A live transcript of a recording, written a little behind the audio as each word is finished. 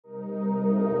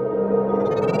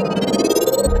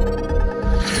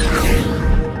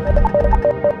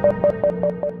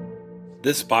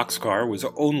This boxcar was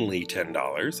only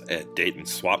 $10 at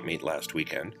Dayton's swap meet last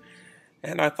weekend,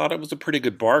 and I thought it was a pretty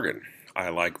good bargain. I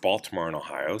like Baltimore in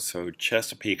Ohio, so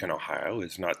Chesapeake in Ohio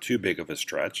is not too big of a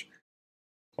stretch.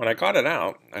 When I got it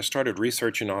out, I started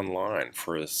researching online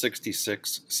for a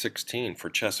 6616 for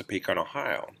Chesapeake in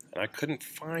Ohio, and I couldn't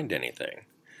find anything.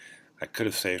 I could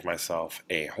have saved myself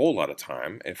a whole lot of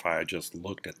time if I had just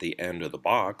looked at the end of the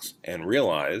box and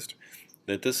realized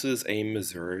that this is a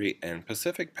Missouri and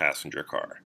Pacific passenger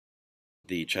car.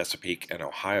 The Chesapeake and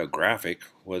Ohio graphic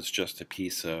was just a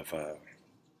piece of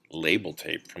label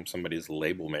tape from somebody's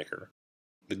label maker.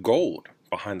 The gold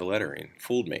behind the lettering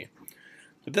fooled me,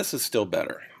 but this is still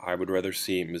better. I would rather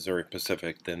see Missouri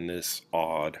Pacific than this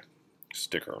odd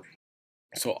sticker.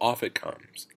 So off it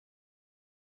comes.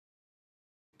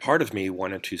 Part of me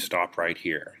wanted to stop right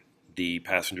here. The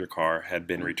passenger car had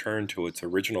been returned to its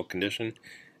original condition,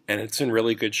 and it's in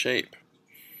really good shape.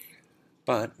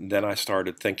 But then I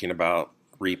started thinking about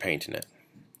repainting it.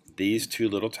 These two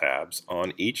little tabs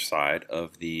on each side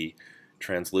of the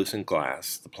translucent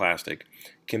glass, the plastic,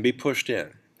 can be pushed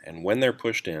in, and when they're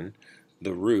pushed in,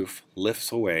 the roof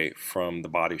lifts away from the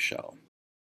body shell.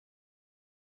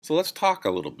 So let's talk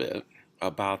a little bit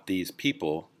about these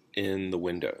people in the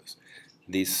windows,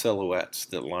 these silhouettes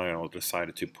that Lionel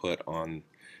decided to put on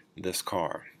this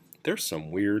car. There's some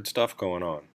weird stuff going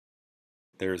on.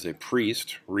 There's a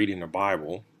priest reading a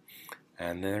Bible,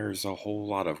 and there's a whole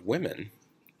lot of women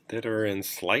that are in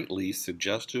slightly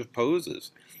suggestive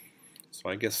poses. So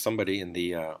I guess somebody in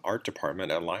the art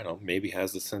department at Lionel maybe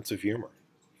has a sense of humor.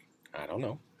 I don't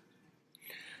know.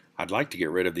 I'd like to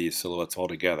get rid of these silhouettes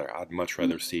altogether. I'd much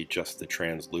rather see just the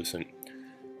translucent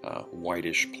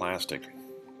whitish plastic,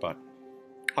 but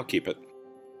I'll keep it.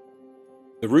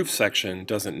 The roof section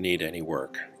doesn't need any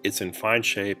work. It's in fine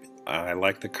shape. I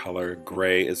like the color.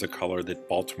 Gray is a color that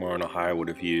Baltimore and Ohio would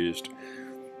have used.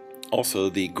 Also,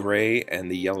 the gray and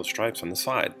the yellow stripes on the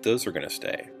side, those are going to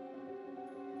stay.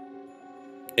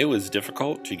 It was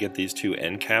difficult to get these two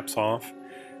end caps off.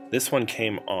 This one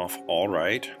came off all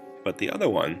right, but the other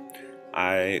one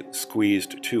I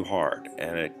squeezed too hard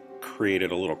and it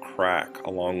created a little crack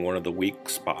along one of the weak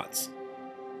spots.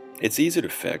 It's easy to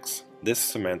fix. This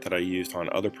cement that I used on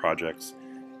other projects,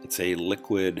 it's a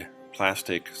liquid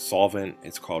plastic solvent.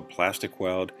 It's called Plastic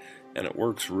Weld, and it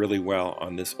works really well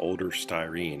on this older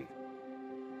styrene.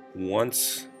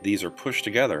 Once these are pushed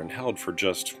together and held for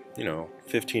just,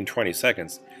 15-20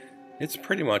 seconds, it's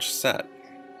pretty much set.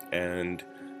 And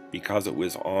because it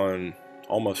was on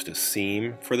almost a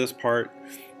seam for this part,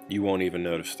 you won't even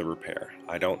notice the repair.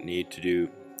 I don't need to do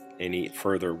any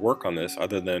further work on this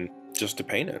other than just to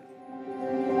paint it.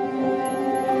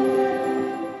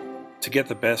 To get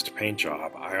the best paint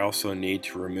job, I also need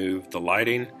to remove the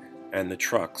lighting and the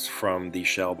trucks from the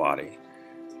shell body.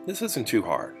 This isn't too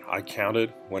hard. I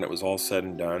counted when it was all said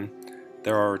and done.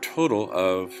 There are a total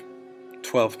of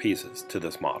 12 pieces to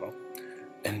this model,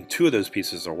 and 2 of those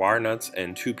pieces are wire nuts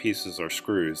and 2 pieces are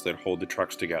screws that hold the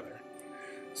trucks together.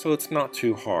 So it's not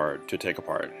too hard to take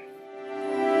apart.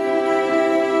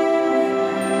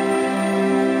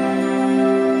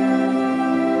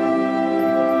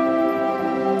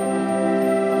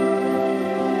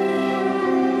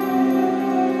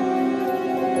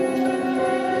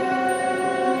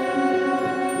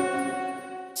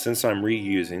 Since I'm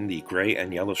reusing the gray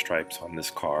and yellow stripes on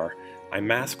this car, I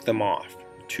mask them off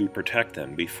to protect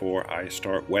them before I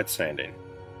start wet sanding.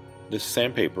 This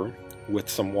sandpaper, with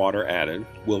some water added,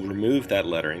 will remove that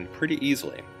lettering pretty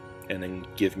easily and then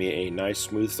give me a nice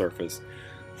smooth surface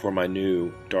for my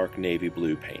new dark navy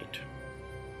blue paint.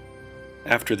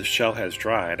 After the shell has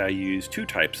dried, I use 2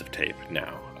 types of tape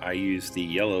now. I use the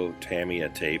yellow Tamiya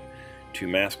tape to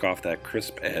mask off that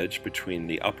crisp edge between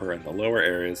the upper and the lower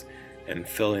areas and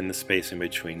fill in the space in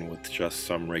between with just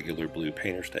some regular blue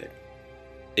painter's tape.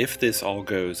 If this all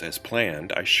goes as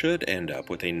planned, I should end up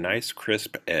with a nice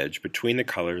crisp edge between the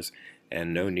colors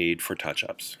and no need for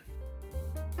touch-ups.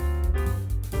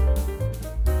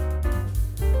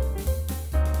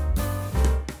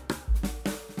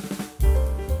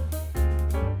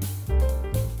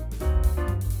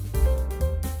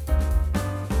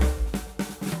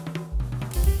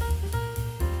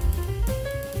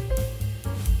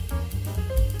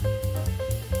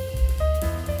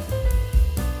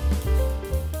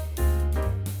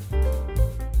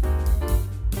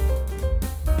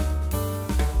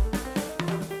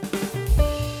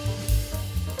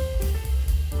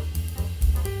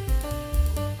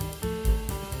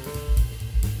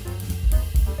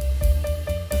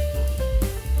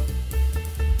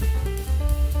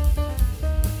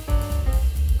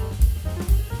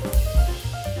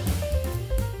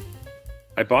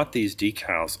 I bought these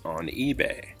decals on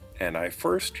eBay, and I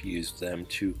first used them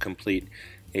to complete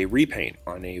a repaint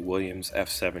on a Williams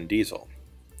F7 diesel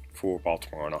for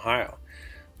Baltimore, Ohio.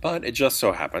 But it just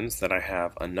so happens that I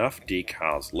have enough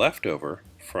decals left over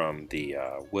from the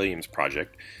Williams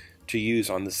project to use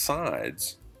on the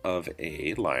sides of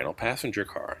a Lionel passenger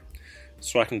car.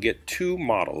 So I can get two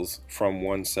models from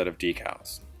one set of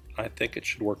decals. I think it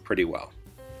should work pretty well.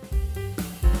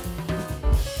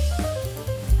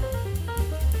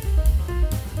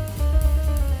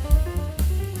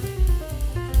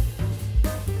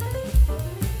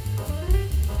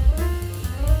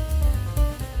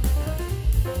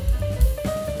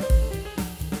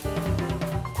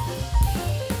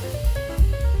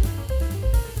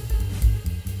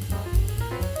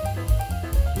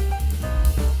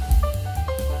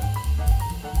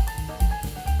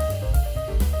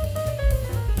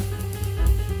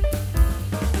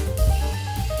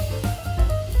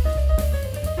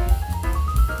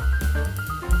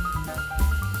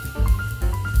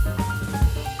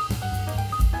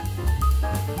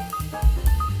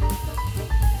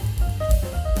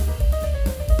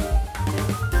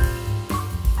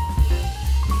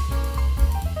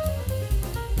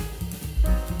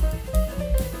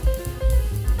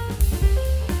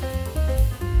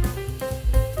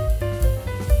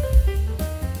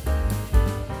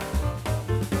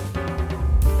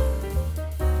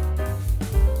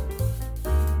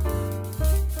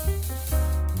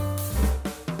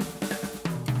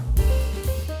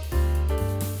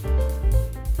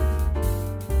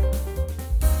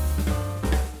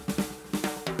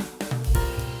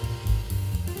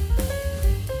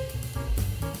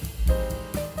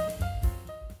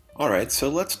 Alright, so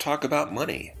let's talk about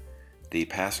money. The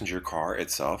passenger car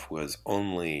itself was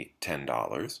only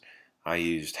 $10. I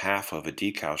used half of a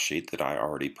decal sheet that I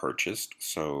already purchased,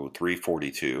 so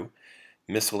 $3.42.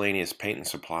 Miscellaneous paint and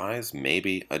supplies,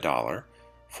 maybe $1,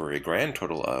 for a grand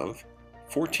total of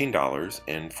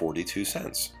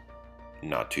 $14.42.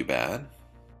 Not too bad.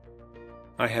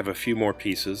 I have a few more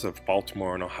pieces of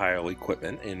Baltimore and Ohio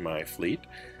equipment in my fleet.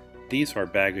 These are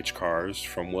baggage cars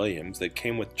from Williams that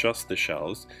came with just the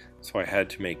shells, so I had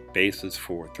to make bases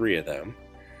for 3 of them.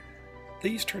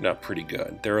 These turned out pretty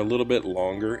good. They're a little bit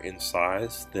longer in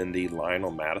size than the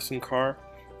Lionel Madison car,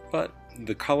 but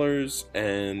the colors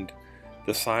and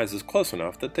the size is close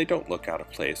enough that they don't look out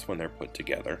of place when they're put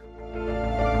together.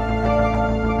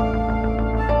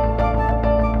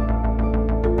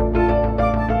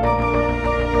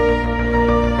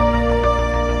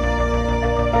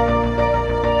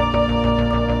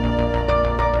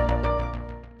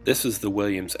 This is the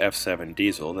Williams F7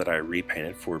 diesel that I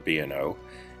repainted for B&O.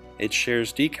 It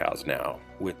shares decals now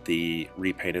with the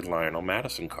repainted Lionel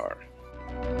Madison car.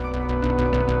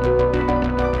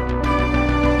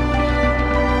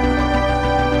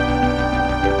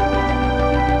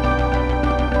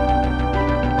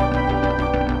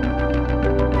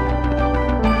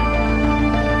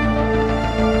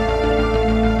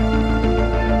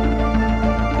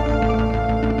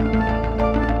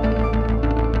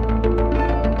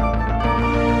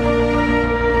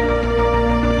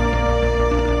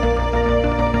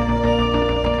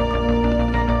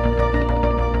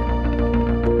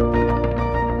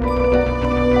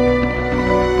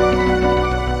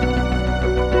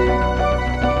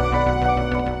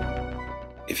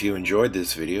 If you enjoyed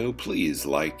this video, please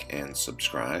like and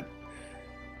subscribe.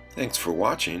 Thanks for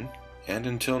watching, and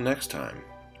until next time,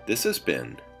 this has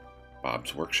been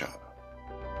Bob's Workshop.